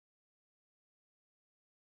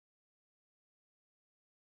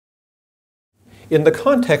in the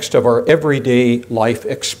context of our everyday life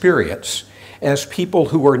experience as people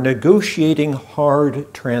who are negotiating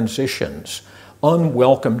hard transitions,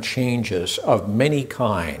 unwelcome changes of many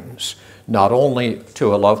kinds, not only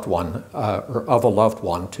to a loved one or of a loved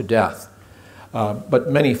one to death, but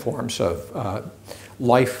many forms of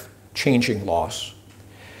life-changing loss.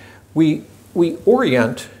 We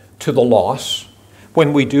orient to the loss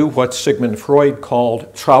when we do what Sigmund Freud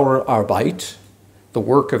called Trauerarbeit, the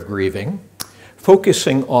work of grieving,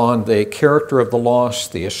 focusing on the character of the loss,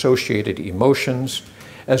 the associated emotions,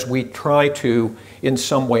 as we try to, in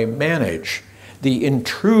some way, manage the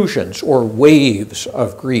intrusions or waves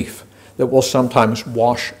of grief that will sometimes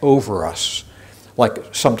wash over us,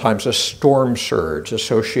 like sometimes a storm surge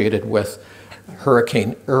associated with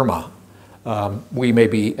Hurricane Irma. We may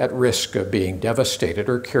be at risk of being devastated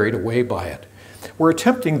or carried away by it. We're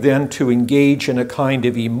attempting then to engage in a kind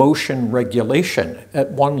of emotion regulation at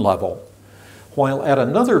one level, while at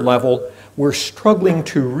another level, we're struggling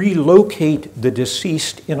to relocate the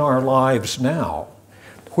deceased in our lives now.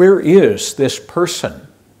 Where is this person,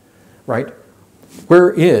 right? Where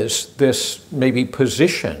is this maybe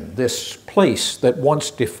position, this place that once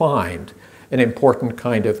defined an important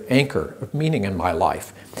kind of anchor of meaning in my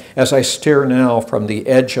life? As I stare now from the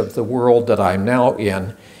edge of the world that I'm now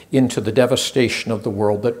in into the devastation of the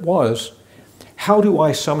world that was, how do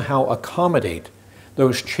I somehow accommodate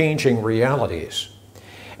those changing realities?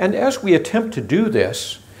 And as we attempt to do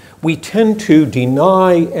this, we tend to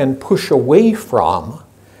deny and push away from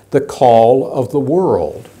the call of the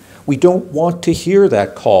world. We don't want to hear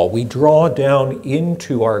that call. We draw down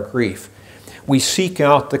into our grief. We seek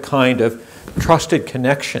out the kind of trusted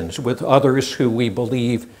connections with others who we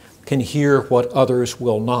believe can hear what others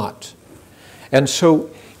will not. And so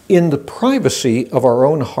in the privacy of our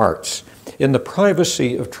own hearts, in the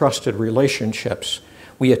privacy of trusted relationships,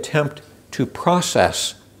 we attempt to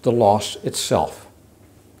process the loss itself.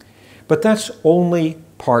 But that's only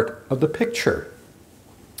part of the picture,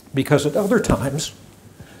 because at other times,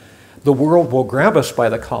 the world will grab us by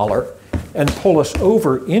the collar and pull us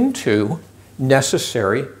over into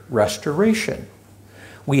necessary restoration.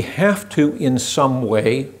 We have to, in some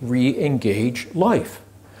way, re-engage life.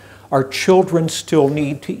 Our children still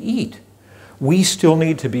need to eat. We still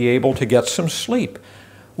need to be able to get some sleep.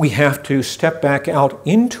 We have to step back out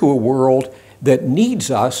into a world that needs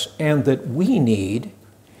us and that we need,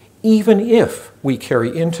 even if we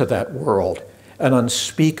carry into that world an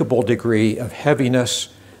unspeakable degree of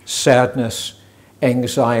heaviness, sadness,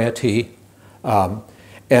 anxiety,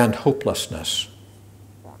 and hopelessness.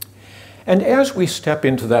 And as we step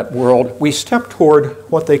into that world, we step toward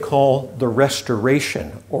what they call the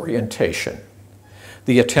restoration orientation,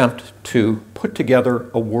 the attempt to put together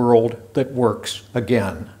a world that works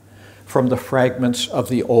again from the fragments of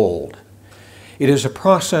the old. It is a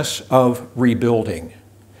process of rebuilding,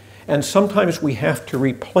 and sometimes we have to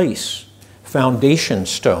replace foundation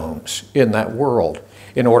stones in that world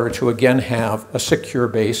in order to again have a secure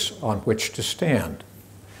base on which to stand.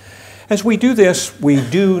 As we do this, we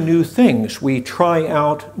do new things. We try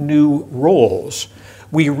out new roles.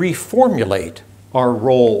 We reformulate our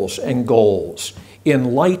roles and goals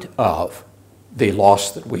in light of the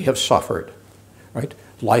loss that we have suffered, right?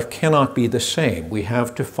 Life cannot be the same. We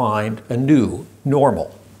have to find a new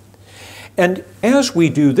normal. And as we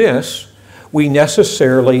do this, we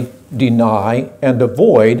necessarily deny and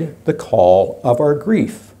avoid the call of our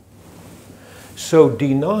grief. So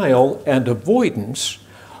denial and avoidance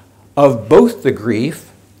of both the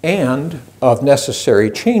grief and of necessary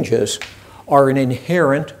changes are an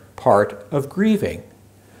inherent part of grieving.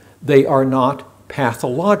 They are not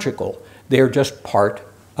pathological. They are just part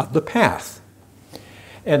of the path.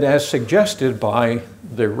 And as suggested by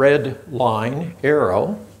the red line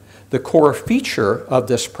arrow, the core feature of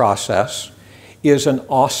this process is an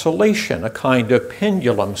oscillation, a kind of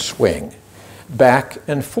pendulum swing, back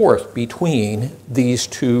and forth between these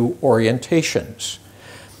two orientations,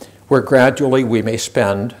 where gradually we may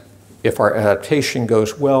spend, if our adaptation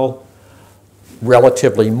goes well,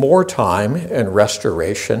 relatively more time in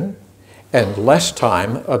restoration and less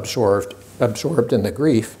time absorbed in the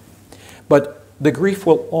grief, but the grief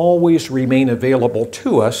will always remain available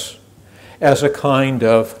to us as a kind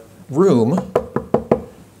of room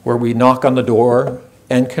where we knock on the door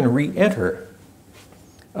and can re-enter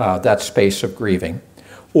that space of grieving,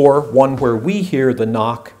 or one where we hear the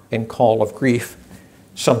knock and call of grief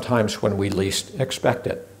sometimes when we least expect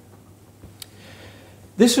it.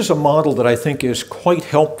 This is a model that I think is quite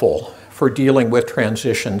helpful for dealing with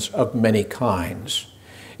transitions of many kinds.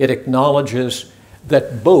 It acknowledges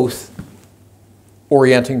that both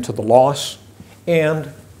orienting to the loss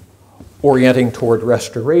and orienting toward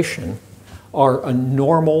restoration are a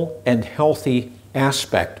normal and healthy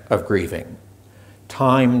aspect of grieving.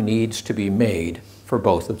 Time needs to be made for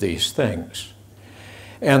both of these things.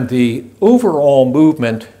 And the overall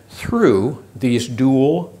movement through these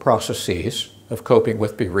dual processes of coping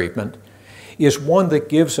with bereavement is one that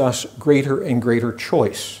gives us greater and greater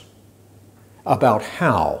choice about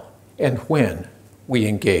how and when we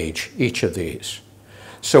engage each of these.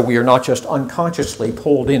 So we are not just unconsciously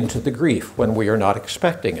pulled into the grief when we are not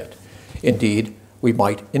expecting it. Indeed, we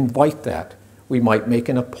might invite that. We might make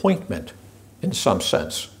an appointment, in some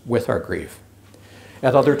sense, with our grief.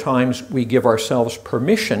 At other times, we give ourselves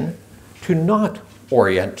permission to not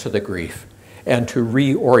orient to the grief and to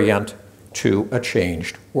reorient to a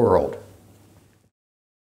changed world.